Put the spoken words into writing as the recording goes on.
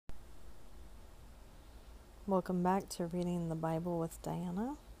Welcome back to Reading the Bible with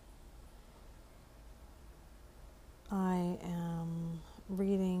Diana. I am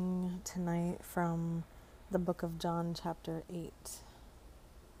reading tonight from the book of John, chapter 8.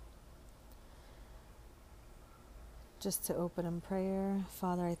 Just to open in prayer,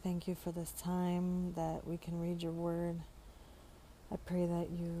 Father, I thank you for this time that we can read your word. I pray that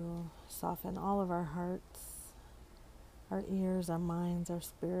you soften all of our hearts, our ears, our minds, our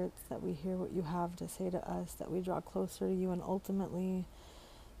spirits, that we hear what you have to say to us, that we draw closer to you, and ultimately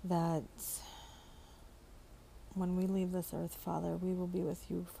that when we leave this earth, Father, we will be with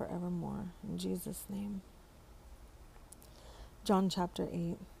you forevermore. In Jesus' name. John chapter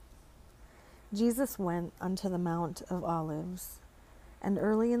 8. Jesus went unto the Mount of Olives, and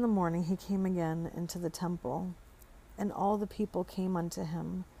early in the morning he came again into the temple, and all the people came unto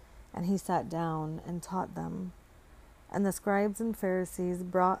him, and he sat down and taught them. And the scribes and Pharisees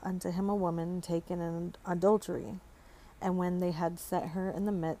brought unto him a woman taken in adultery. And when they had set her in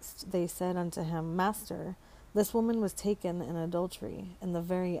the midst, they said unto him, Master, this woman was taken in adultery, in the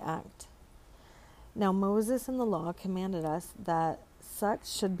very act. Now Moses in the law commanded us that such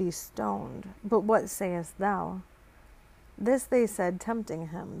should be stoned. But what sayest thou? This they said, tempting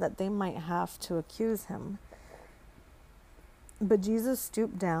him, that they might have to accuse him. But Jesus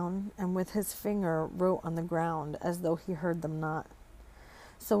stooped down, and with his finger wrote on the ground, as though he heard them not.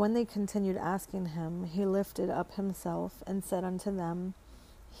 So when they continued asking him, he lifted up himself, and said unto them,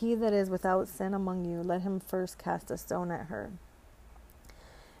 He that is without sin among you, let him first cast a stone at her.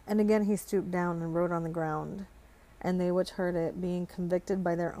 And again he stooped down and wrote on the ground. And they which heard it, being convicted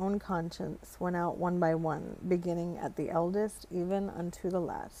by their own conscience, went out one by one, beginning at the eldest, even unto the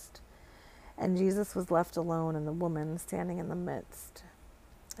last. And Jesus was left alone, and the woman standing in the midst.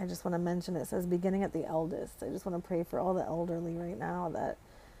 I just want to mention, it says beginning at the eldest. I just want to pray for all the elderly right now that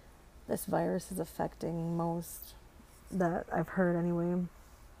this virus is affecting most, that I've heard anyway.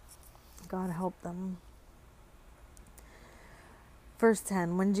 God help them. Verse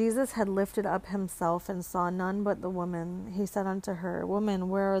 10, When Jesus had lifted up himself and saw none but the woman, he said unto her, Woman,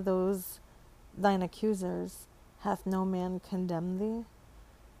 where are those thine accusers? Hath no man condemned thee?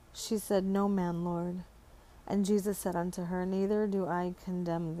 She said, No man, Lord. And Jesus said unto her, Neither do I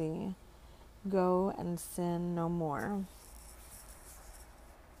condemn thee. Go and sin no more.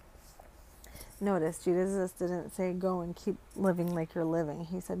 Notice, Jesus didn't say, Go and keep living like you're living.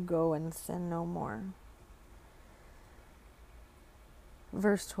 He said, Go and sin no more.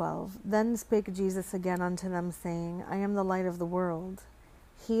 Verse 12, Then spake Jesus again unto them, saying, I am the light of the world.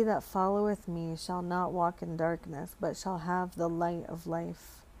 He that followeth me shall not walk in darkness, but shall have the light of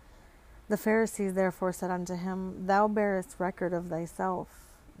life. The Pharisees therefore said unto him, Thou bearest record of thyself.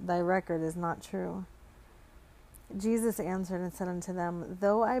 Thy record is not true. Jesus answered and said unto them,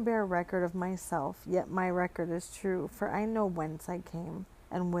 Though I bear record of myself, yet my record is true, for I know whence I came,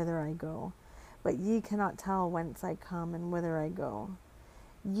 and whither I go. But ye cannot tell whence I come, and whither I go.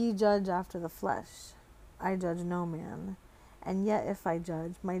 Ye judge after the flesh. I judge no man. And yet if I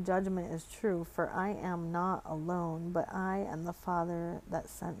judge, my judgment is true, for I am not alone, but I and the Father that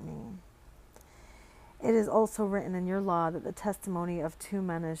sent me. It is also written in your law that the testimony of two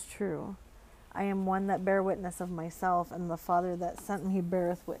men is true. I am one that bear witness of myself, and the Father that sent me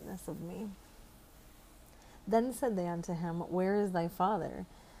beareth witness of me. Then said they unto him, Where is thy Father?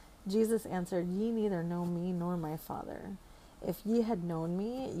 Jesus answered, Ye neither know me nor my Father. If ye had known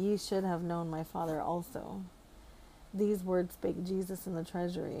me, ye should have known my Father also. These words spake Jesus in the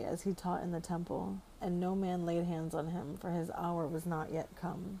treasury, as he taught in the temple, and no man laid hands on him, for his hour was not yet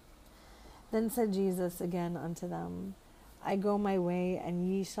come. Then said Jesus again unto them, I go my way, and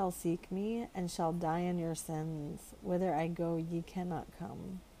ye shall seek me, and shall die in your sins. Whither I go, ye cannot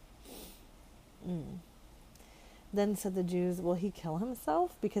come. Then said the Jews, Will he kill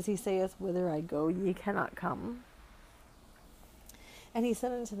himself? Because he saith, Whither I go, ye cannot come. And he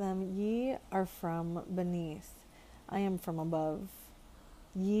said unto them, Ye are from beneath, I am from above.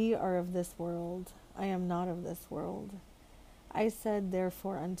 Ye are of this world, I am not of this world. I said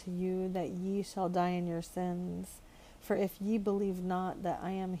therefore unto you that ye shall die in your sins. For if ye believe not that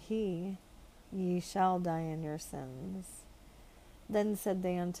I am he, ye shall die in your sins. Then said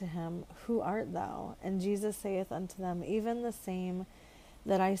they unto him, Who art thou? And Jesus saith unto them, Even the same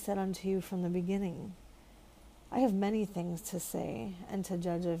that I said unto you from the beginning. I have many things to say and to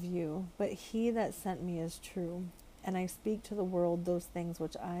judge of you, but he that sent me is true, and I speak to the world those things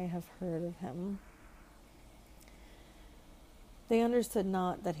which I have heard of him. They understood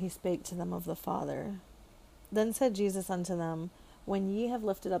not that he spake to them of the Father. Then said Jesus unto them, When ye have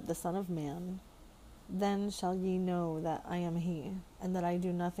lifted up the Son of Man, Then shall ye know that I am he, and that I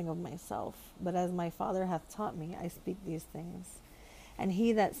do nothing of myself, but as my Father hath taught me, I speak these things. And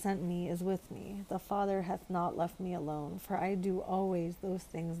he that sent me is with me. The Father hath not left me alone, for I do always those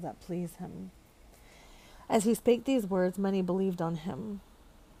things that please him. As he spake these words, many believed on him.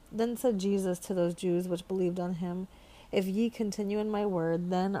 Then said Jesus to those Jews which believed on him, If ye continue in my word,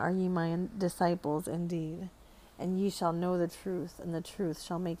 then are ye my disciples indeed, and ye shall know the truth, and the truth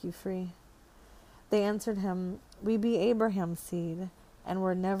shall make you free. They answered him, We be Abraham's seed, and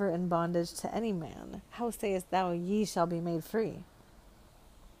were never in bondage to any man. How sayest thou, Ye shall be made free?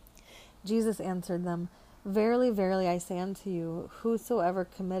 Jesus answered them, Verily, verily, I say unto you, whosoever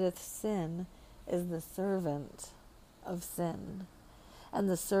committeth sin is the servant of sin. And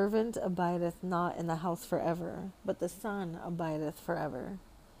the servant abideth not in the house forever, but the Son abideth forever.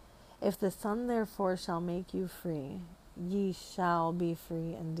 If the Son therefore shall make you free, ye shall be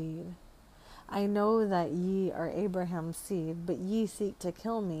free indeed. I know that ye are Abraham's seed, but ye seek to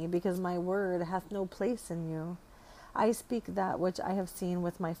kill me, because my word hath no place in you. I speak that which I have seen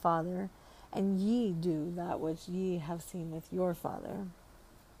with my Father, and ye do that which ye have seen with your father.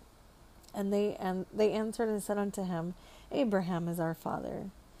 And they answered and said unto him, Abraham is our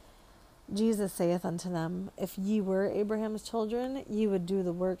father. Jesus saith unto them, If ye were Abraham's children, ye would do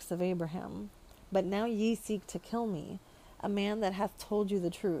the works of Abraham. But now ye seek to kill me, a man that hath told you the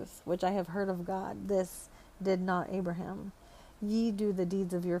truth, which I have heard of God. This did not Abraham. Ye do the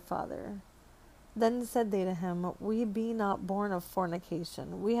deeds of your father. Then said they to him, We be not born of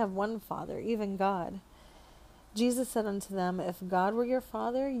fornication. We have one Father, even God. Jesus said unto them, If God were your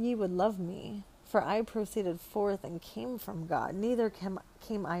Father, ye would love me. For I proceeded forth and came from God. Neither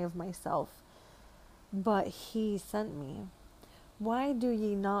came I of myself, but he sent me. Why do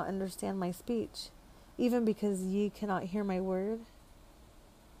ye not understand my speech? Even because ye cannot hear my word?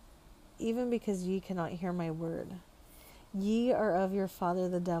 Even because ye cannot hear my word. Ye are of your father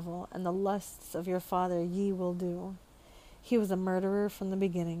the devil, and the lusts of your father ye will do. He was a murderer from the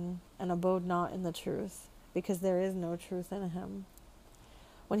beginning, and abode not in the truth, because there is no truth in him.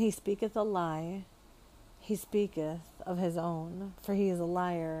 When he speaketh a lie, he speaketh of his own, for he is a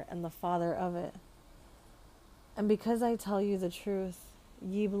liar and the father of it. And because I tell you the truth,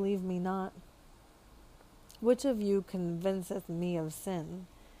 ye believe me not. Which of you convinceth me of sin?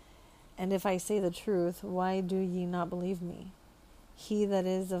 And if I say the truth, why do ye not believe me? He that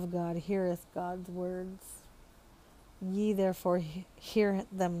is of God heareth God's words. Ye therefore hear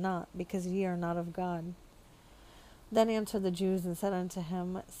them not, because ye are not of God. Then answered the Jews and said unto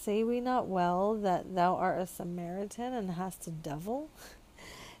him, Say we not well that thou art a Samaritan and hast a devil?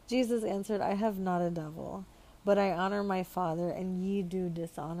 Jesus answered, I have not a devil, but I honor my Father, and ye do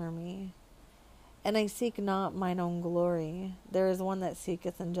dishonor me. And I seek not mine own glory. There is one that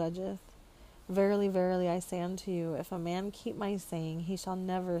seeketh and judgeth. Verily, verily, I say unto you, if a man keep my saying, he shall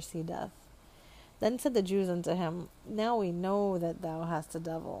never see death. Then said the Jews unto him, Now we know that thou hast a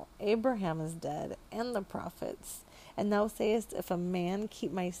devil. Abraham is dead, and the prophets. And thou sayest, If a man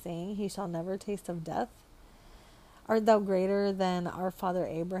keep my saying, he shall never taste of death? Art thou greater than our father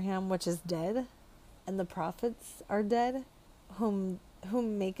Abraham, which is dead, and the prophets are dead? Whom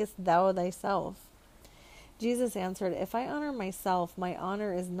makest thou thyself? Jesus answered, If I honor myself, my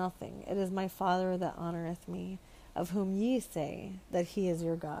honor is nothing. It is my Father that honoreth me, of whom ye say that he is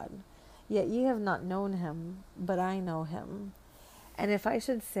your God. Yet ye have not known him, but I know him. And if I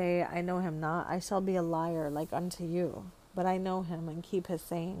should say I know him not, I shall be a liar like unto you. But I know him, and keep his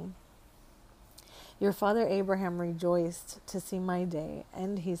saying. Your father Abraham rejoiced to see my day,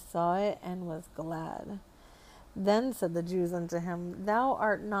 and he saw it, and was glad. Then said the Jews unto him, Thou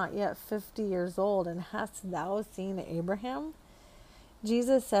art not yet 50 years old, and hast thou seen Abraham?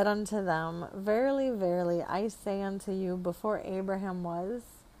 Jesus said unto them, Verily, verily, I say unto you, before Abraham was,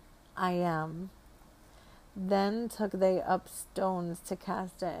 I am. Then took they up stones to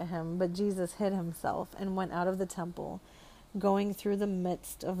cast at him, but Jesus hid himself, and went out of the temple, going through the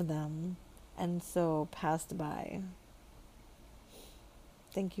midst of them, and so passed by.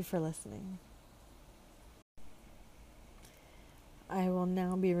 Thank you for listening. I will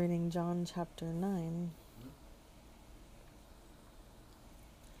now be reading John chapter 9.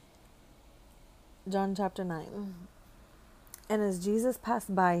 John chapter 9. And as Jesus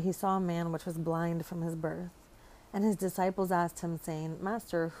passed by, he saw a man which was blind from his birth. And his disciples asked him, saying,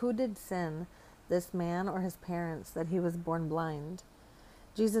 Master, who did sin, this man or his parents, that he was born blind?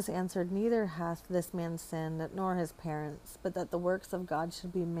 Jesus answered, Neither hath this man sinned, nor his parents, but that the works of God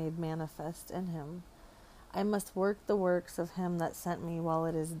should be made manifest in him. I must work the works of him that sent me while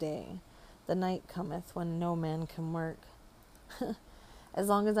it is day. The night cometh when no man can work. As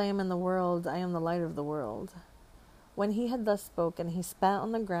long as I am in the world, I am the light of the world. When he had thus spoken, he spat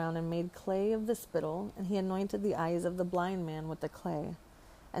on the ground and made clay of the spittle, and he anointed the eyes of the blind man with the clay,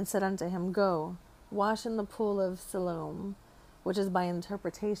 and said unto him, Go, wash in the pool of Siloam, which is by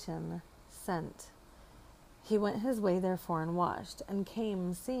interpretation, sent. He went his way therefore and washed, and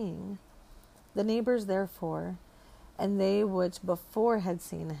came seeing. The neighbors therefore, and they which before had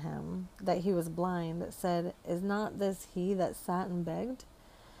seen him, that he was blind, said, Is not this he that sat and begged?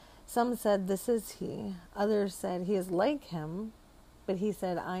 Some said, This is he. Others said, He is like him. But he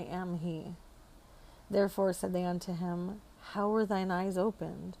said, I am he. Therefore said they unto him, How were thine eyes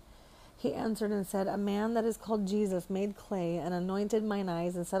opened? He answered and said, A man that is called Jesus made clay, and anointed mine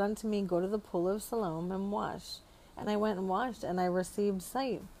eyes, and said unto me, Go to the pool of Siloam, and wash. And I went and washed, and I received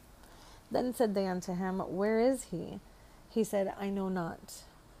sight. Then said they unto him, Where is he? He said, I know not.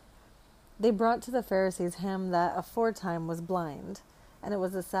 They brought to the Pharisees him that aforetime was blind, and it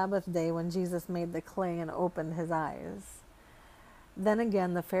was the Sabbath day when Jesus made the clay and opened his eyes. Then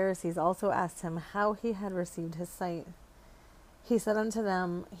again the Pharisees also asked him how he had received his sight. He said unto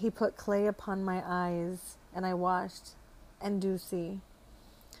them, He put clay upon my eyes, and I washed, and do see.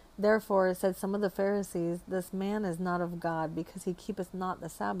 Therefore said some of the Pharisees, This man is not of God, because he keepeth not the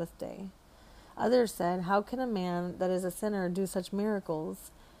Sabbath day. Others said, How can a man that is a sinner do such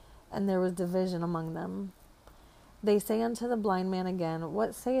miracles? And there was division among them. They say unto the blind man again,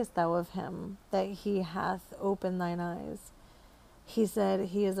 What sayest thou of him, that he hath opened thine eyes? He said,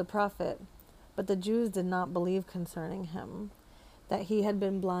 He is a prophet. But the Jews did not believe concerning him, that he had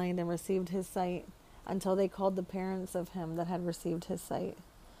been blind and received his sight, until they called the parents of him that had received his sight.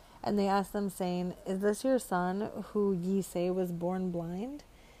 And they asked them, saying, Is this your son, who ye say was born blind?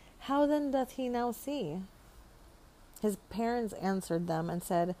 How then doth he now see? His parents answered them and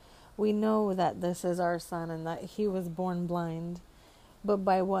said, We know that this is our son, and that he was born blind. But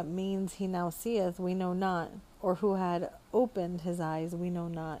by what means he now seeth, we know not, or who had opened his eyes, we know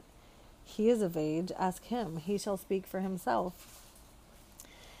not. He is of age, ask him, he shall speak for himself.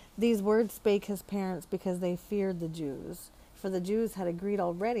 These words spake his parents, because they feared the Jews. For the Jews had agreed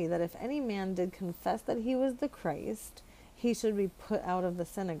already that if any man did confess that he was the Christ, he should be put out of the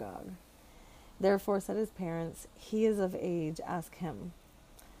synagogue. Therefore said his parents, He is of age, ask him.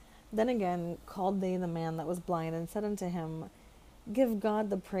 Then again called they the man that was blind, and said unto him, Give God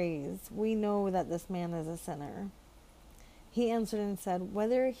the praise. We know that this man is a sinner. He answered and said,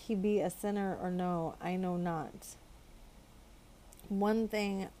 Whether he be a sinner or no, I know not. One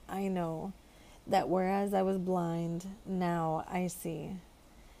thing I know, that whereas I was blind, now I see.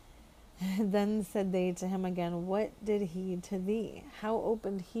 Then said they to him again, What did he to thee? How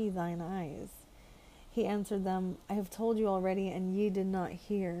opened he thine eyes? He answered them, I have told you already, and ye did not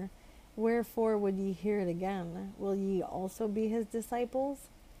hear. Wherefore would ye hear it again? Will ye also be his disciples?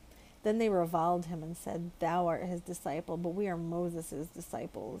 Then they reviled him and said, Thou art his disciple, but we are Moses'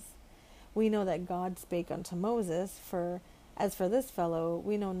 disciples. We know that God spake unto Moses, as for this fellow,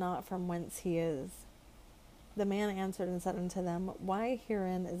 we know not from whence he is. The man answered and said unto them, Why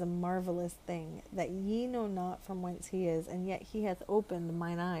herein is a marvelous thing, that ye know not from whence he is, and yet he hath opened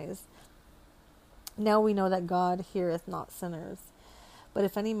mine eyes. Now we know that God heareth not sinners. But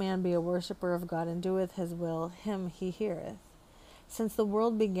if any man be a worshipper of God, and doeth his will, him he heareth. Since the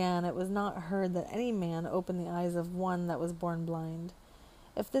world began, it was not heard that any man opened the eyes of one that was born blind.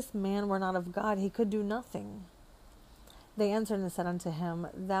 If this man were not of God, he could do nothing. They answered and said unto him,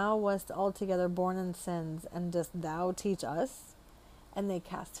 Thou wast altogether born in sins, and dost thou teach us? And they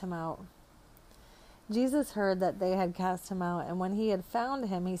cast him out. Jesus heard that they had cast him out, and when he had found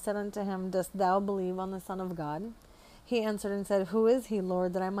him, he said unto him, Dost thou believe on the Son of God? He answered and said, Who is he,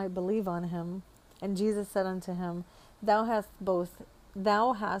 Lord, that I might believe on him? And Jesus said unto him, Thou hast both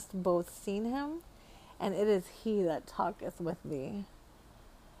seen him, and it is he that talketh with thee.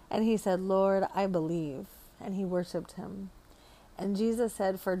 And he said, Lord, I believe. And he worshipped him. And Jesus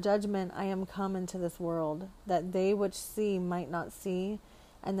said, For judgment I am come into this world, that they which see might not see,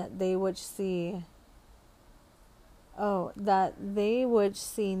 and that they which see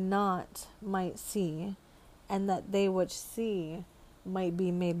not might see, and that they which see might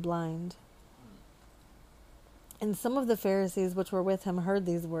be made blind. And some of the Pharisees which were with him heard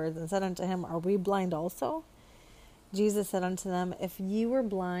these words, and said unto him, Are we blind also? Jesus said unto them, If ye were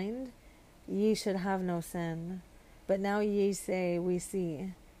blind, ye should have no sin. But now ye say, We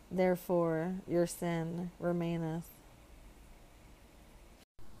see, therefore your sin remaineth.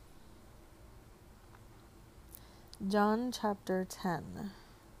 John chapter 10.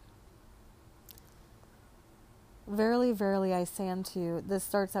 Verily, verily, I say unto you, this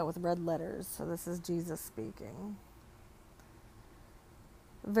starts out with red letters, so this is Jesus speaking.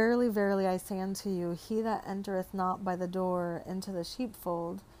 Verily, verily, I say unto you, he that entereth not by the door into the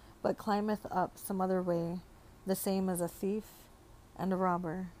sheepfold, but climbeth up some other way, the same is a thief and a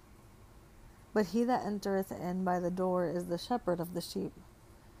robber. But he that entereth in by the door is the shepherd of the sheep.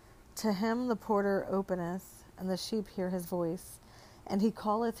 To him the porter openeth, and the sheep hear his voice, and he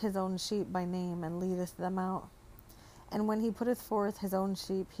calleth his own sheep by name, and leadeth them out. And when he putteth forth his own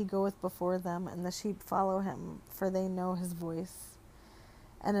sheep, he goeth before them, and the sheep follow him, for they know his voice.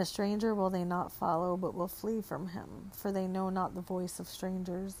 And a stranger will they not follow, but will flee from him, for they know not the voice of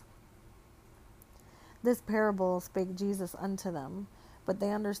strangers. This parable spake Jesus unto them, but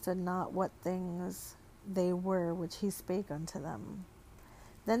they understood not what things they were which he spake unto them.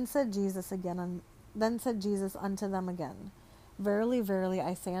 Then said Jesus unto them again, Verily, verily,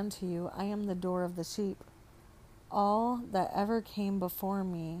 I say unto you, I am the door of the sheep. All that ever came before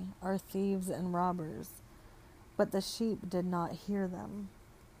me are thieves and robbers, but the sheep did not hear them.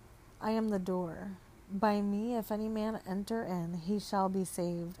 I am the door. By me, if any man enter in, he shall be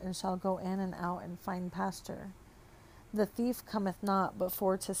saved, and shall go in and out and find pasture. The thief cometh not, but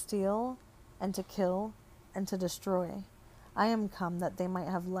for to steal, and to kill, and to destroy. I am come that they might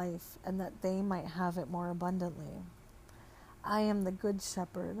have life, and that they might have it more abundantly. I am the good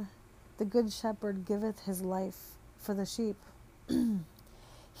shepherd. The good shepherd giveth his life for the sheep.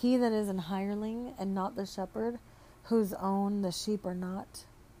 He that is an hireling, and not the shepherd, whose own the sheep are not,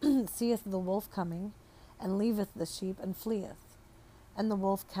 seeth the wolf coming, and leaveth the sheep, and fleeth. And the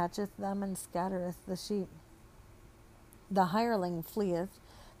wolf catcheth them, and scattereth the sheep. The hireling fleeth,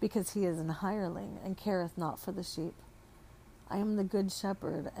 because he is an hireling, and careth not for the sheep. I am the good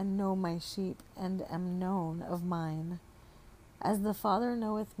shepherd, and know my sheep, and am known of mine. As the Father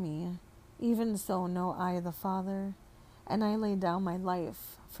knoweth me, even so know I the Father, and I lay down my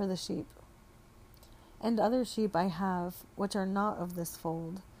life for the sheep. And other sheep I have, which are not of this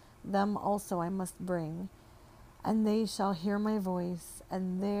fold, them also I must bring, and they shall hear my voice,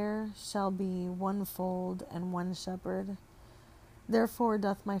 and there shall be one fold and one shepherd. Therefore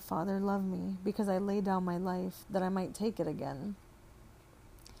doth my Father love me, because I lay down my life, that I might take it again.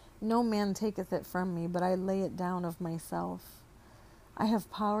 No man taketh it from me, but I lay it down of myself. I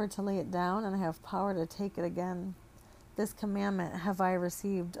have power to lay it down, and I have power to take it again. This commandment have I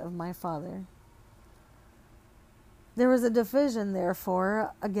received of my Father. There was a division,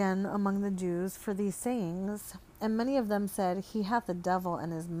 therefore, again among the Jews for these sayings, and many of them said, He hath a devil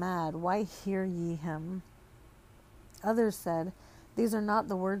and is mad. Why hear ye him? Others said, These are not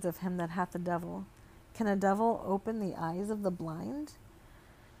the words of him that hath a devil. Can a devil open the eyes of the blind?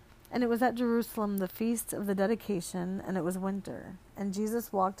 And it was at Jerusalem the feast of the dedication, and it was winter. And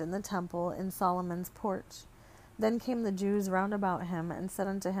Jesus walked in the temple in Solomon's porch. Then came the Jews round about him, and said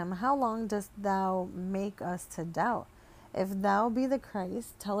unto him, How long dost thou make us to doubt? If thou be the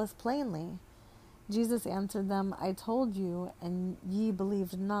Christ, tell us plainly. Jesus answered them, I told you, and ye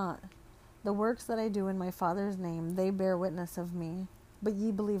believed not. The works that I do in my Father's name, they bear witness of me. But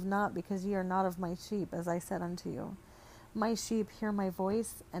ye believe not, because ye are not of my sheep, as I said unto you. My sheep hear my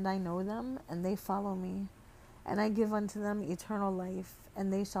voice, and I know them, and they follow me. And I give unto them eternal life,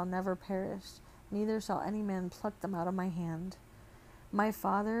 and they shall never perish, neither shall any man pluck them out of my hand. My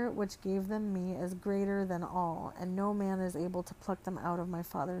Father, which gave them me, is greater than all, and no man is able to pluck them out of my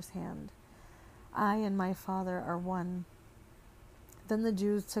Father's hand. I and my Father are one. Then the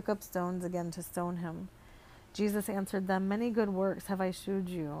Jews took up stones again to stone him. Jesus answered them, Many good works have I shewed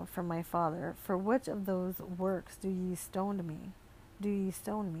you from my Father. For which of those works do ye stone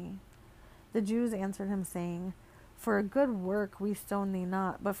me? The Jews answered him, saying, For a good work we stone thee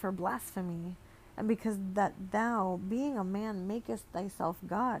not, but for blasphemy, and because that thou, being a man, makest thyself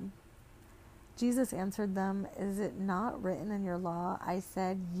God. Jesus answered them, Is it not written in your law, I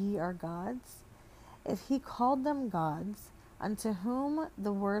said, Ye are gods? If he called them gods, unto whom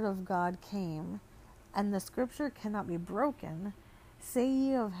the word of God came, and the scripture cannot be broken, say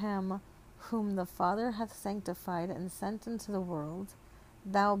ye of him whom the Father hath sanctified and sent into the world,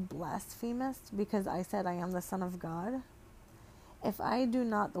 Thou blasphemest, because I said I am the Son of God? If I do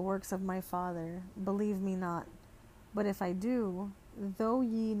not the works of my Father, believe me not. But if I do, though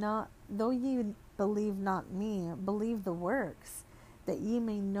ye believe not me, believe the works, that ye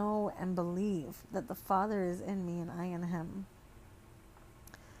may know and believe that the Father is in me and I in him.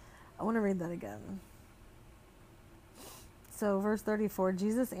 I want to read that again. So verse 34,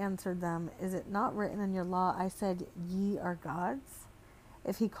 Jesus answered them, Is it not written in your law, I said, Ye are gods?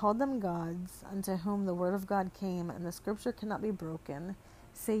 If he called them gods, unto whom the word of God came, and the scripture cannot be broken,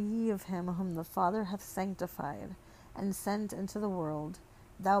 say ye of him whom the Father hath sanctified, and sent into the world,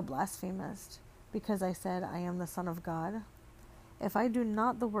 Thou blasphemest, because I said I am the Son of God? If I do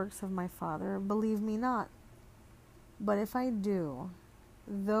not the works of my Father, believe me not. But if I do,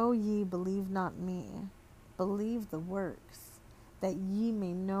 though ye believe not me, believe the works, that ye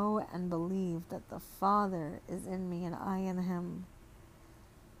may know and believe that the Father is in me and I in him.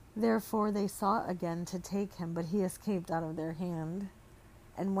 Therefore they sought again to take him, but he escaped out of their hand,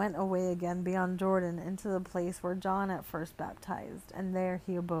 and went away again beyond Jordan into the place where John at first baptized, and there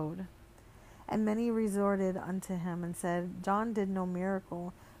he abode. And many resorted unto him, and said, John did no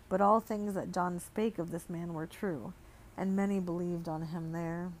miracle, but all things that John spake of this man were true. And many believed on him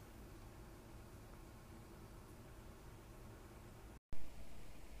there.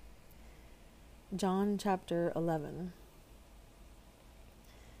 John chapter 11.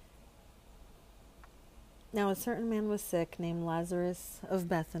 Now a certain man was sick, named Lazarus of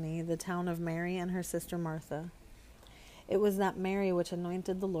Bethany, the town of Mary and her sister Martha. It was that Mary which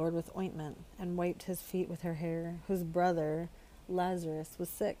anointed the Lord with ointment, and wiped his feet with her hair, whose brother Lazarus was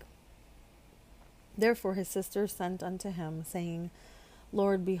sick. Therefore his sister sent unto him, saying,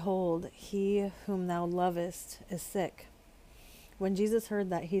 Lord, behold, he whom thou lovest is sick. When Jesus heard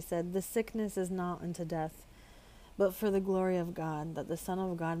that, he said, This sickness is not unto death, but for the glory of God, that the Son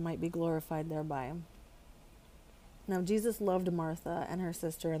of God might be glorified thereby. Now Jesus loved Martha and her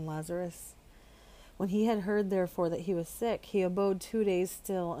sister and Lazarus. When he had heard therefore that he was sick, he abode 2 days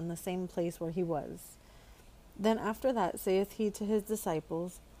still in the same place where he was. Then after that saith he to his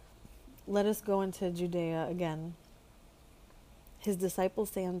disciples, Let us go into Judea again. His disciples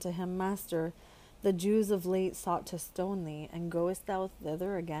say unto him, Master, the Jews of late sought to stone thee, and goest thou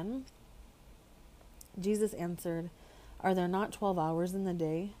thither again? Jesus answered, Are there not 12 hours in the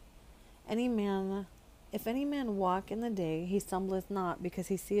day? If any man walk in the day, he stumbleth not, because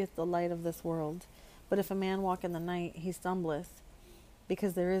he seeth the light of this world. But if a man walk in the night, he stumbleth,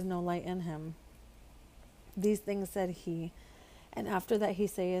 because there is no light in him. These things said he, and after that he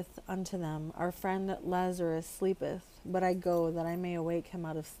saith unto them, Our friend Lazarus sleepeth, but I go, that I may awake him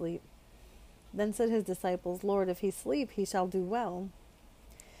out of sleep. Then said his disciples, Lord, if he sleep, he shall do well.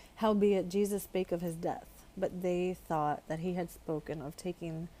 Howbeit Jesus spake of his death, but they thought that he had spoken of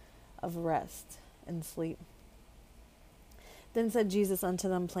taking of rest and sleep. Then said Jesus unto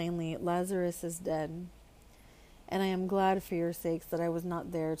them plainly, Lazarus is dead, and I am glad for your sakes that I was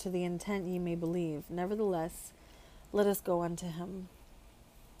not there, to the intent ye may believe. Nevertheless, let us go unto him.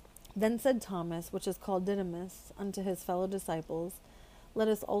 Then said Thomas, which is called Didymus, unto his fellow disciples, Let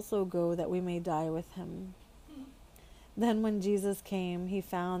us also go, that we may die with him. Then when Jesus came, he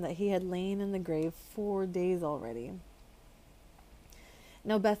found that he had lain in the grave 4 days already.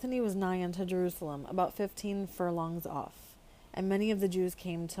 Now Bethany was nigh unto Jerusalem, about 15 furlongs off. And many of the Jews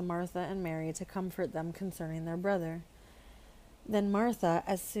came to Martha and Mary to comfort them concerning their brother. Then Martha,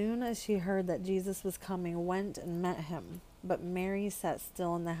 as soon as she heard that Jesus was coming, went and met him, but Mary sat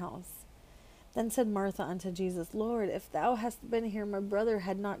still in the house. Then said Martha unto Jesus, Lord, if thou hadst been here, my brother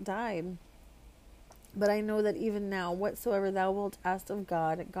had not died. But I know that even now, whatsoever thou wilt ask of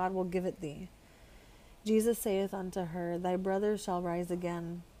God, God will give it thee. Jesus saith unto her, Thy brother shall rise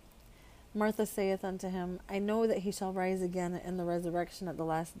again. Martha saith unto him, I know that he shall rise again in the resurrection at the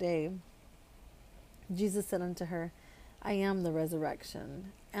last day. Jesus said unto her, I am the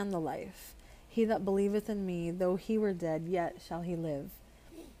resurrection and the life. He that believeth in me, though he were dead, yet shall he live.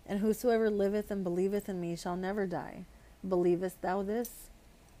 And whosoever liveth and believeth in me shall never die. Believest thou this?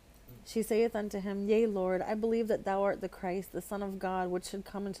 She saith unto him, Yea, Lord, I believe that thou art the Christ, the Son of God, which should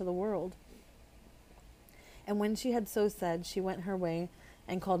come into the world. And when she had so said, she went her way,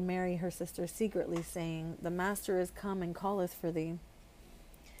 and called Mary her sister secretly, saying, The Master is come, and calleth for thee.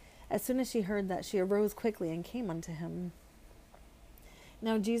 As soon as she heard that, she arose quickly, and came unto him.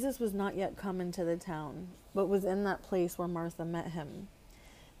 Now Jesus was not yet come into the town, but was in that place where Martha met him.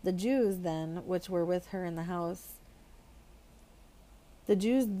 The Jews then, which were with her in the house,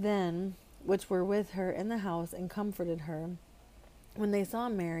 and comforted her, when they saw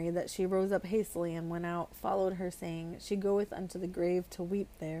Mary, that she rose up hastily and went out, followed her, saying, She goeth unto the grave to weep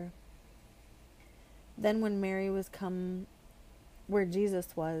there. Then when Mary was come where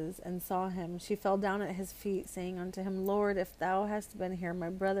Jesus was, and saw him, she fell down at his feet, saying unto him, Lord, if thou hadst been here, my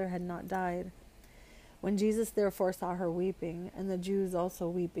brother had not died. When Jesus therefore saw her weeping, and the Jews also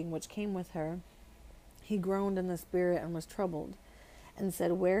weeping, which came with her, he groaned in the spirit, and was troubled, and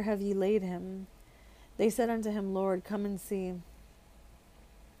said, Where have ye laid him? They said unto him, Lord, come and see.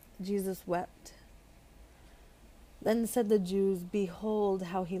 Jesus wept. Then said the Jews, Behold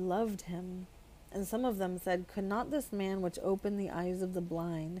how he loved him. And some of them said, Could not this man which opened the eyes of the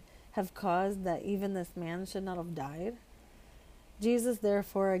blind have caused that even this man should not have died? Jesus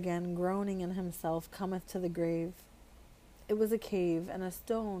therefore again, groaning in himself, cometh to the grave. It was a cave, and a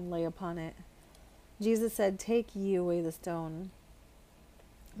stone lay upon it. Jesus said, Take ye away the stone.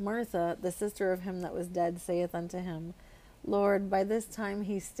 Martha, the sister of him that was dead, saith unto him, Lord, by this time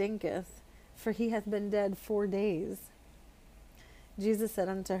he stinketh, for he hath been dead 4 days. Jesus said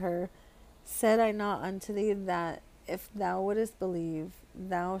unto her, Said I not unto thee that, if thou wouldest believe,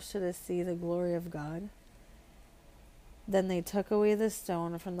 thou shouldest see the glory of God? Then they took away the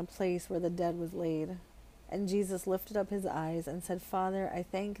stone from the place where the dead was laid. And Jesus lifted up his eyes, and said, Father, I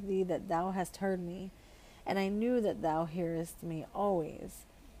thank thee that thou hast heard me, and I knew that thou hearest me always.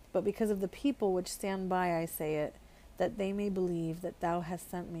 But because of the people which stand by I say it, that they may believe that thou hast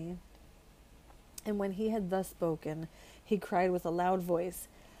sent me. And when he had thus spoken, he cried with a loud voice,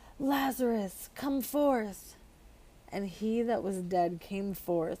 Lazarus, come forth! And he that was dead came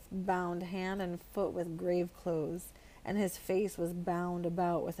forth, bound hand and foot with grave clothes, and his face was bound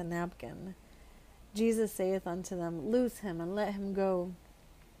about with a napkin. Jesus saith unto them, Loose him, and let him go.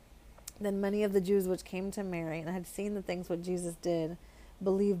 Then many of the Jews which came to Mary, and had seen the things which Jesus did,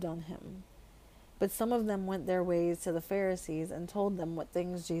 believed on him. But some of them went their ways to the Pharisees, and told them what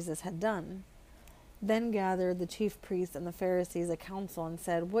things Jesus had done. Then gathered the chief priests and the Pharisees a council, and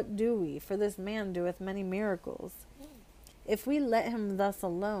said, What do we? For this man doeth many miracles. If we let him thus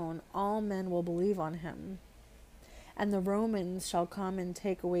alone, all men will believe on him. And the Romans shall come and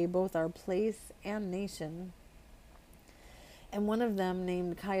take away both our place and nation. And one of them,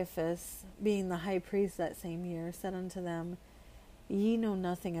 named Caiaphas, being the high priest that same year, said unto them, Ye know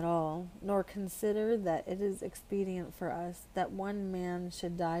nothing at all, nor consider that it is expedient for us that one man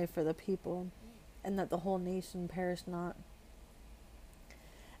should die for the people, and that the whole nation perish not.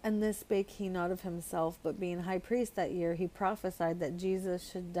 And this spake he not of himself, but being high priest that year, he prophesied that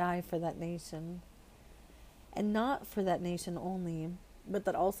Jesus should die for that nation. And not for that nation only, but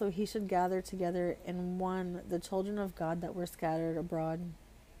that also he should gather together in one the children of God that were scattered abroad.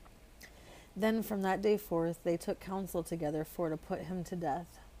 Then from that day forth they took counsel together for to put him to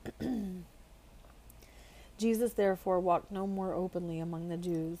death. Jesus therefore walked no more openly among the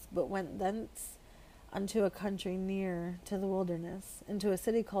Jews, but went thence unto a country near to the wilderness, into a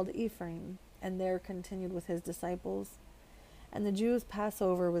city called Ephraim, and there continued with his disciples. And the Jews'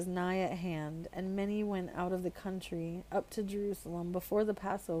 Passover was nigh at hand, and many went out of the country up to Jerusalem before the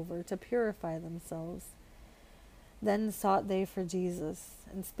Passover to purify themselves. Then sought they for Jesus,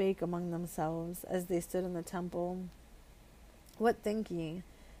 and spake among themselves, as they stood in the temple, What think ye,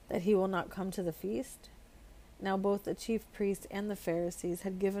 that he will not come to the feast? Now both the chief priests and the Pharisees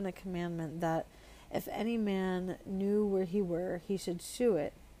had given a commandment that, if any man knew where he were, he should shew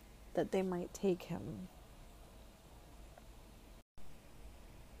it, that they might take him.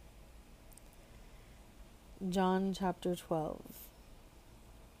 John chapter 12.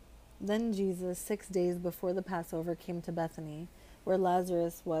 Then Jesus, 6 days before the Passover, came to Bethany, where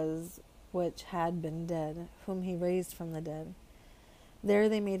Lazarus was, which had been dead, whom he raised from the dead. There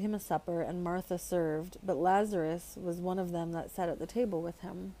they made him a supper, and Martha served, but Lazarus was one of them that sat at the table with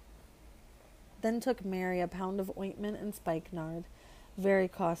him. Then took Mary a pound of ointment and spikenard, very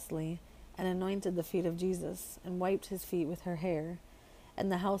costly, and anointed the feet of Jesus, and wiped his feet with her hair. And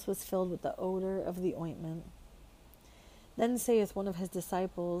the house was filled with the odor of the ointment. Then saith one of his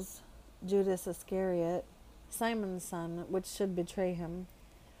disciples, Judas Iscariot, Simon's son, which should betray him,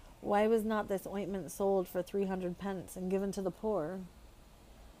 Why was not this ointment sold for 300 pence, and given to the poor?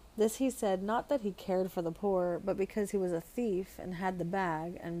 This he said, not that he cared for the poor, but because he was a thief, and had the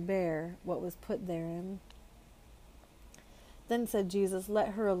bag, and bare what was put therein. Then said Jesus, Let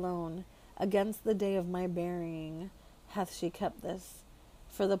her alone. Against the day of my burying hath she kept this.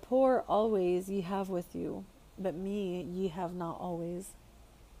 For the poor always ye have with you, but me ye have not always.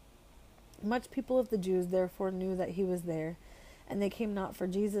 Much people of the Jews therefore knew that he was there, and they came not for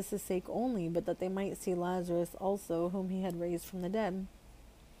Jesus' sake only, but that they might see Lazarus also, whom he had raised from the dead.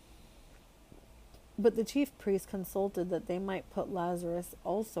 But the chief priests consulted that they might put Lazarus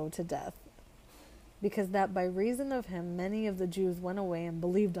also to death, because that by reason of him many of the Jews went away and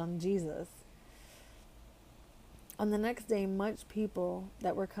believed on Jesus. On the next day much people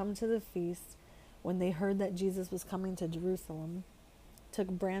that were come to the feast, when they heard that Jesus was coming to Jerusalem, took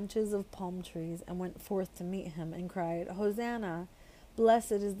branches of palm trees, and went forth to meet him, and cried, Hosanna!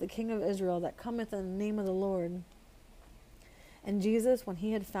 Blessed is the King of Israel that cometh in the name of the Lord. And Jesus, when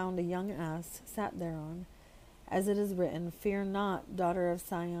he had found a young ass, sat thereon, as it is written, Fear not, daughter of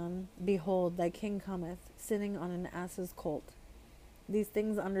Sion, behold, thy king cometh, sitting on an ass's colt. These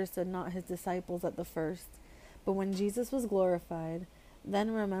things understood not his disciples at the first, but when Jesus was glorified,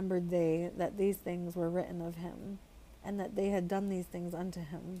 then remembered they that these things were written of him, and that they had done these things unto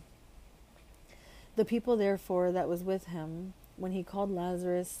him. The people therefore that was with him, when he called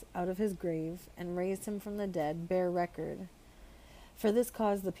Lazarus out of his grave, and raised him from the dead, bear record. For this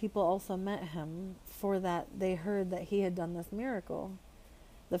cause the people also met him, for that they heard that he had done this miracle.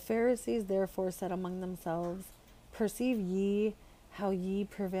 The Pharisees therefore said among themselves, Perceive ye how ye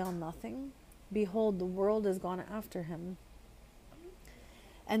prevail nothing? Behold, the world is gone after him.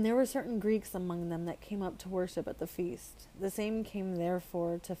 And there were certain Greeks among them that came up to worship at the feast. The same came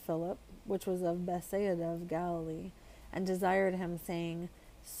therefore to Philip, which was of Bethsaida of Galilee, and desired him, saying,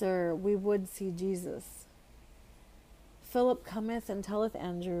 Sir, we would see Jesus. Philip cometh and telleth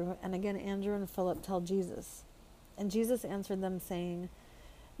Andrew, and again Andrew and Philip tell Jesus. And Jesus answered them, saying,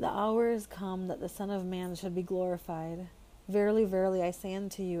 The hour is come that the Son of Man should be glorified. Verily, verily, I say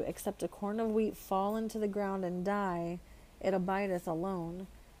unto you, except a corn of wheat fall into the ground and die, it abideth alone.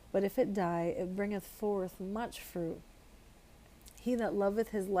 But if it die, it bringeth forth much fruit. He that loveth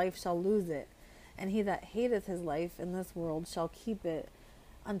his life shall lose it, and he that hateth his life in this world shall keep it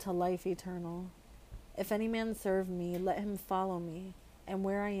unto life eternal. If any man serve me, let him follow me, and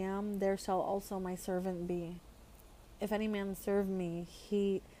where I am, there shall also my servant be. If any man serve me,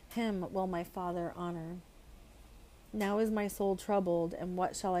 him will my Father honor. Now is my soul troubled, and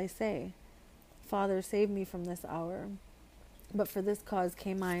what shall I say? Father, save me from this hour. But for this cause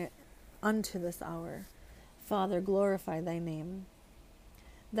came I unto this hour. Father, glorify thy name.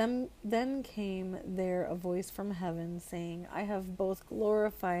 Then came there a voice from heaven, saying, I have both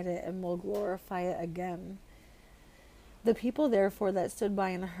glorified it, and will glorify it again. The people therefore that stood by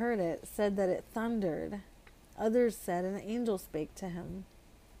and heard it said that it thundered. Others said, An angel spake to him.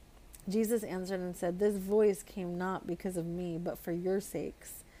 Jesus answered and said, This voice came not because of me, but for your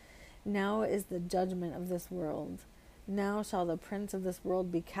sakes. Now is the judgment of this world. Now shall the prince of this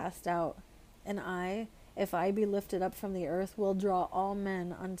world be cast out. And I, if I be lifted up from the earth, will draw all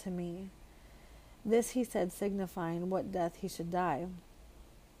men unto me. This he said, signifying what death he should die.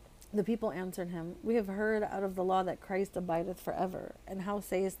 The people answered him, We have heard out of the law that Christ abideth forever. And how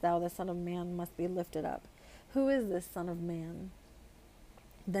sayest thou, the Son of Man must be lifted up? Who is this Son of Man?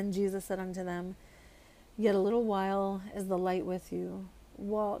 Then Jesus said unto them, Yet a little while is the light with you.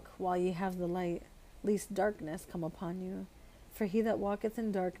 Walk while ye have the light, lest darkness come upon you. For he that walketh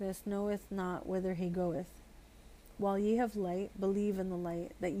in darkness knoweth not whither he goeth. While ye have light, believe in the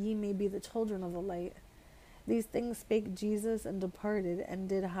light, that ye may be the children of the light. These things spake Jesus, and departed, and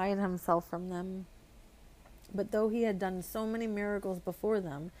did hide himself from them. But though he had done so many miracles before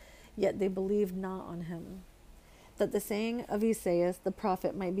them, yet they believed not on him. That the saying of Esaias the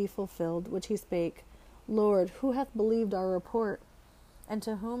prophet might be fulfilled, which he spake, Lord, who hath believed our report? And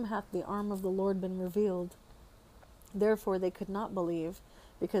to whom hath the arm of the Lord been revealed? Therefore they could not believe,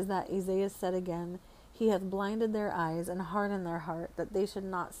 because that Esaias said again, He hath blinded their eyes, and hardened their heart, that they should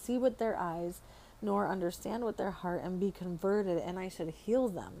not see with their eyes, nor understand with their heart, and be converted, and I should heal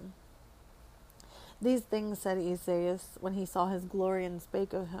them. These things said Esaias, when he saw his glory, and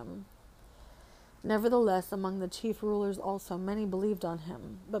spake of him. Nevertheless, among the chief rulers also many believed on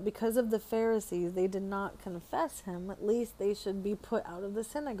him. But because of the Pharisees they did not confess him, lest they should be put out of the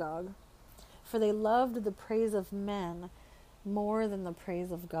synagogue. For they loved the praise of men more than the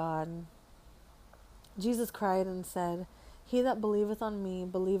praise of God. Jesus cried and said, He that believeth on me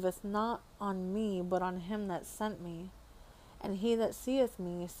believeth not on me, but on him that sent me. And he that seeth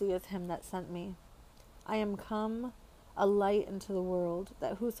me seeth him that sent me. I am come a light into the world,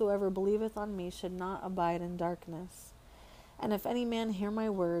 that whosoever believeth on me should not abide in darkness. And if any man hear my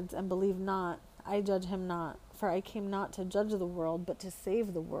words, and believe not, I judge him not, for I came not to judge the world, but to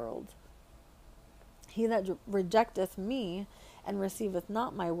save the world. He that rejecteth me, and receiveth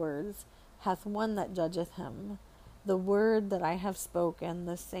not my words, hath one that judgeth him. The word that I have spoken,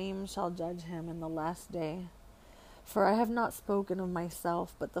 the same shall judge him in the last day. For I have not spoken of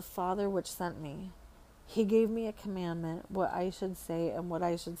myself, but the Father which sent me. He gave me a commandment, what I should say and what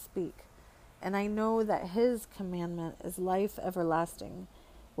I should speak. And I know that his commandment is life everlasting.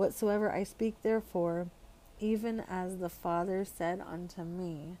 Whatsoever I speak therefore, even as the Father said unto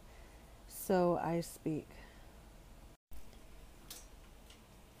me, so I speak.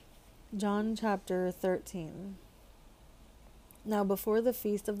 John chapter 13. Now before the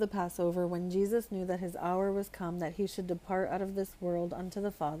feast of the Passover, when Jesus knew that his hour was come that he should depart out of this world unto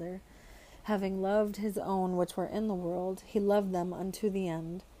the Father, having loved his own which were in the world, he loved them unto the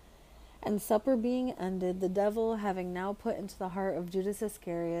end. And supper being ended, the devil having now put into the heart of Judas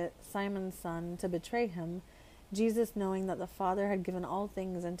Iscariot, Simon's son, to betray him, Jesus, knowing that the Father had given all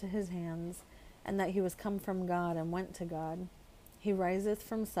things into his hands, and that he was come from God and went to God, he riseth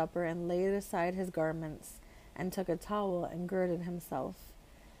from supper, and laid aside his garments, and took a towel, and girded himself.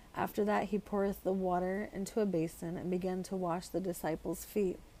 After that he poureth the water into a basin, and began to wash the disciples'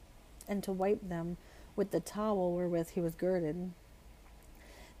 feet, and to wipe them with the towel wherewith he was girded.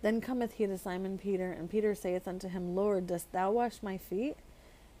 Then cometh he to Simon Peter, and Peter saith unto him, Lord, dost thou wash my feet?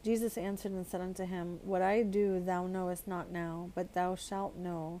 Jesus answered and said unto him, What I do thou knowest not now, but thou shalt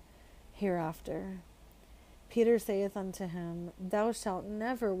know hereafter. Peter saith unto him, Thou shalt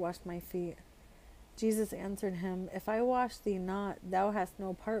never wash my feet. Jesus answered him, If I wash thee not, thou hast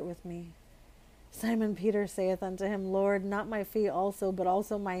no part with me. Simon Peter saith unto him, Lord, not my feet also, but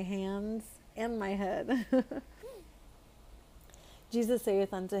also my hands and my head. Jesus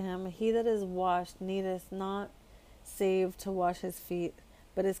saith unto him, He that is washed needeth not save to wash his feet,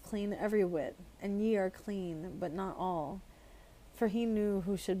 but is clean every whit. And ye are clean, but not all. For he knew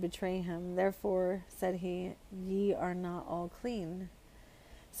who should betray him. Therefore said he, Ye are not all clean.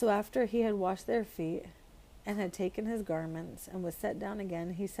 So after he had washed their feet, and had taken his garments, and was set down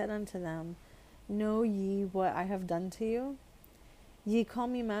again, he said unto them, Know ye what I have done to you? Ye call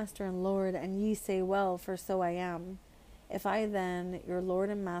me Master and Lord, and ye say, Well, for so I am. If I then, your Lord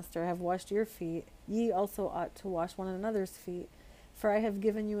and Master, have washed your feet, ye also ought to wash one another's feet. For I have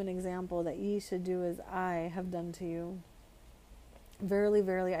given you an example, that ye should do as I have done to you. Verily,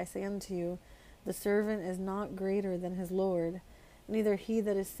 verily, I say unto you, the servant is not greater than his Lord, neither he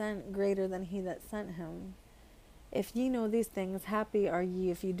that is sent greater than he that sent him. If ye know these things, happy are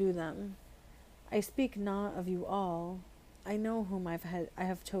ye if ye do them. I speak not of you all. I know whom I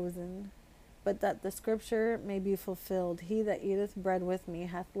have chosen. But that the scripture may be fulfilled, he that eateth bread with me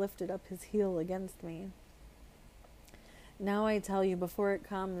hath lifted up his heel against me. Now I tell you before it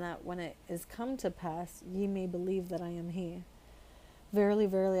come, that when it is come to pass, ye may believe that I am he. Verily,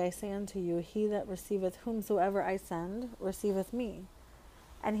 verily, I say unto you, he that receiveth whomsoever I send receiveth me,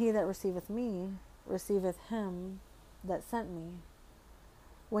 and he that receiveth me receiveth him that sent me.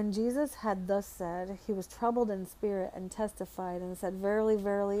 When Jesus had thus said, he was troubled in spirit, and testified, and said, Verily,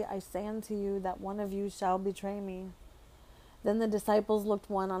 verily, I say unto you, that one of you shall betray me. Then the disciples looked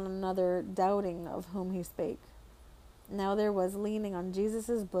one on another, doubting of whom he spake. Now there was leaning on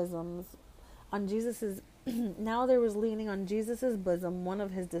Jesus' bosom one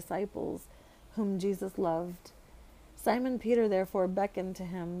of his disciples, whom Jesus loved. Simon Peter therefore beckoned to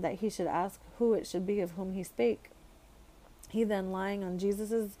him, that he should ask who it should be of whom he spake. He then, lying on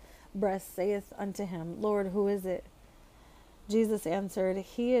Jesus' breast, saith unto him, Lord, who is it? Jesus answered,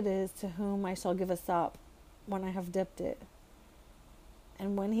 He it is to whom I shall give a sop, when I have dipped it.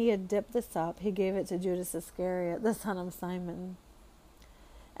 And when he had dipped the sop, he gave it to Judas Iscariot, the son of Simon.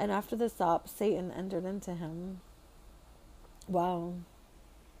 And after the sop, Satan entered into him. Wow.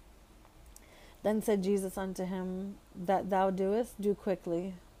 Then said Jesus unto him, That thou doest, do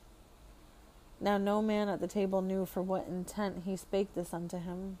quickly. Now no man at the table knew for what intent he spake this unto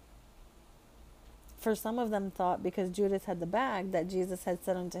him. For some of them thought, because Judas had the bag, that Jesus had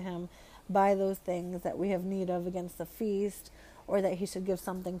said unto him, Buy those things that we have need of against the feast, or that he should give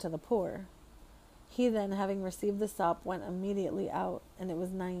something to the poor. He then, having received the sop, went immediately out, and it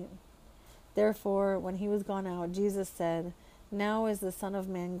was night. Therefore, when he was gone out, Jesus said, Now is the Son of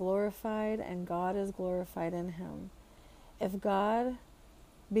Man glorified, and God is glorified in him. If God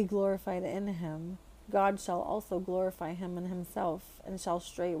be glorified in him, God shall also glorify him in himself, and shall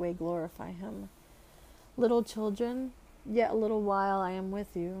straightway glorify him. Little children, yet a little while I am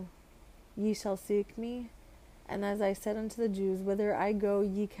with you. Ye shall seek me, and as I said unto the Jews, Whither I go,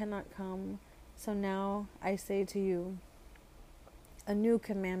 ye cannot come. So now I say to you, a new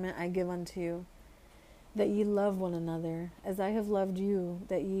commandment I give unto you, that ye love one another, as I have loved you,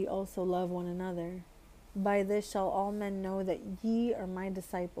 that ye also love one another. By this shall all men know that ye are my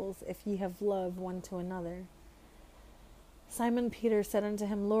disciples, if ye have love one to another. Simon Peter said unto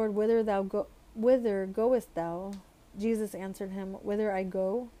him, Lord, whither goest thou? Jesus answered him, Whither I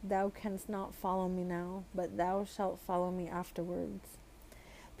go, thou canst not follow me now, but thou shalt follow me afterwards.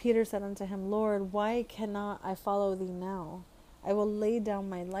 Peter said unto him, Lord, why cannot I follow thee now? I will lay down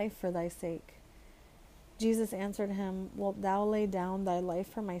my life for thy sake. Jesus answered him, Wilt thou lay down thy life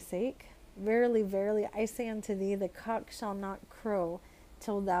for my sake? Verily, verily, I say unto thee, the cock shall not crow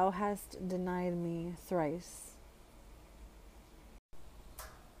till thou hast denied me thrice.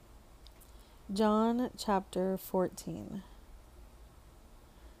 John chapter 14.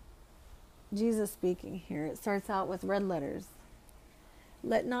 Jesus speaking here. It starts out with red letters.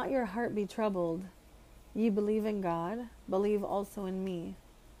 Let not your heart be troubled. Ye believe in God, believe also in me.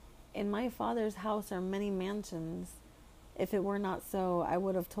 In my Father's house are many mansions. If it were not so, I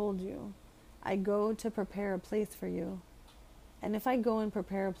would have told you. I go to prepare a place for you. And if I go and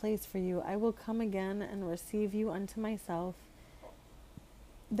prepare a place for you, I will come again and receive you unto myself,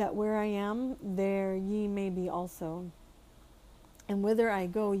 that where I am, there ye may be also. And whither I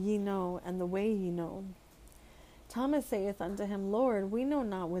go ye know, and the way ye know. Thomas saith unto him, Lord, we know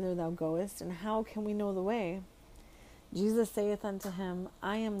not whither thou goest, and how can we know the way? Jesus saith unto him,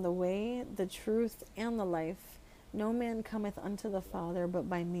 I am the way, the truth, and the life. No man cometh unto the Father but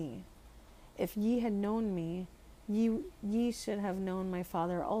by me. If ye had known me, ye should have known my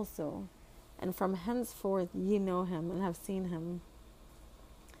Father also. And from henceforth ye know him, and have seen him.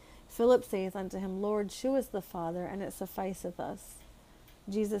 Philip saith unto him, Lord, shew us the Father, and it sufficeth us.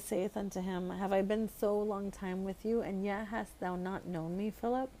 Jesus saith unto him, Have I been so long time with you, and yet hast thou not known me,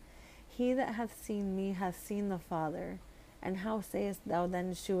 Philip? He that hath seen me hath seen the Father. And how sayest thou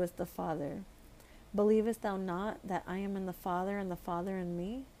then, Shew us the Father? Believest thou not that I am in the Father, and the Father in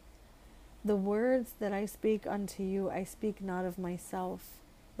me? The words that I speak unto you, I speak not of myself,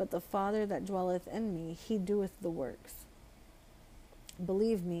 but the Father that dwelleth in me, he doeth the works.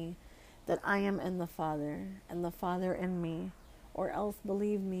 Believe me that I am in the Father, and the Father in me, or else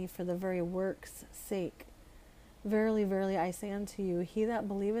believe me for the very works' sake. Verily, verily, I say unto you, he that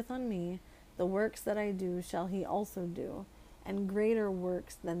believeth on me, the works that I do shall he also do, and greater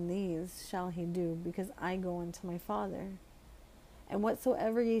works than these shall he do, because I go unto my Father. And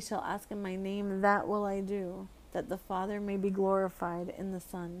whatsoever ye shall ask in my name, that will I do, that the Father may be glorified in the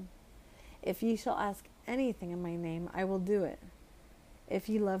Son. If ye shall ask anything in my name, I will do it. If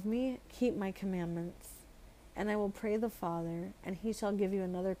ye love me, keep my commandments. And I will pray the Father, and he shall give you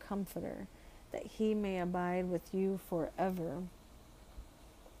another Comforter, that he may abide with you forever.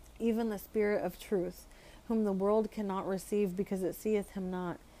 Even the Spirit of truth, whom the world cannot receive, because it seeth him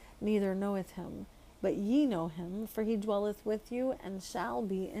not, neither knoweth him. But ye know him, for he dwelleth with you, and shall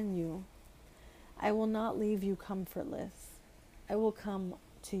be in you. I will not leave you comfortless. I will come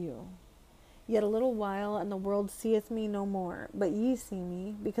to you. Yet a little while, and the world seeth me no more. But ye see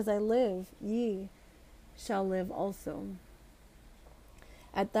me, because I live, ye shall live also.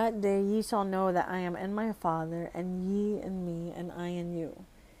 At that day ye shall know that I am in my Father, and ye in me, and I in you.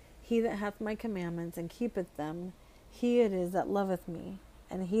 He that hath my commandments, and keepeth them, he it is that loveth me.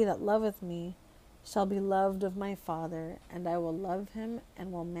 And he that loveth me shall be loved of my Father, and I will love him,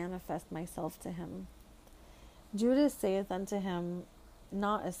 and will manifest myself to him. Judas saith unto him,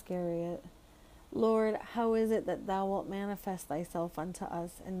 not Iscariot, Lord, how is it that thou wilt manifest thyself unto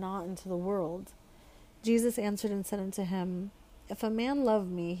us, and not unto the world? Jesus answered and said unto him, If a man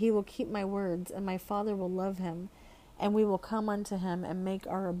love me, he will keep my words, and my Father will love him, and we will come unto him, and make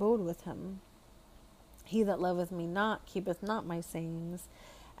our abode with him. He that loveth me not keepeth not my sayings,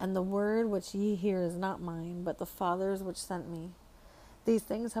 and the word which ye hear is not mine, but the Father's which sent me. These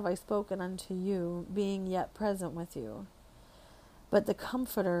things have I spoken unto you, being yet present with you. But the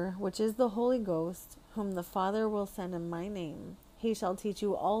Comforter, which is the Holy Ghost, whom the Father will send in my name, he shall teach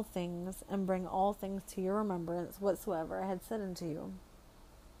you all things, and bring all things to your remembrance, whatsoever I had said unto you.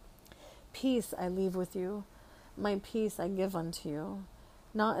 Peace I leave with you, my peace I give unto you.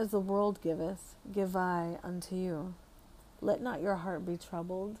 Not as the world giveth, give I unto you. Let not your heart be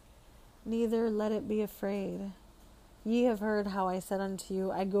troubled, neither let it be afraid. Ye have heard how I said unto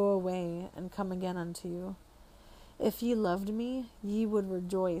you, I go away, and come again unto you. If ye loved me, ye would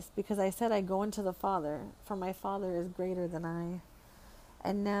rejoice, because I said, I go unto the Father, for my Father is greater than I.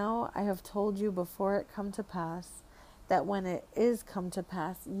 And now I have told you before it come to pass, that when it is come to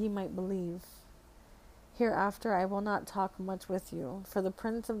pass, ye might believe. Hereafter I will not talk much with you, for the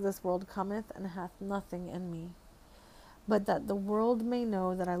prince of this world cometh, and hath nothing in me. But that the world may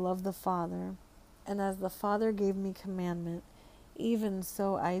know that I love the Father, and as the Father gave me commandment, even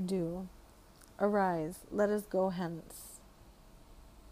so I do. Arise, let us go hence.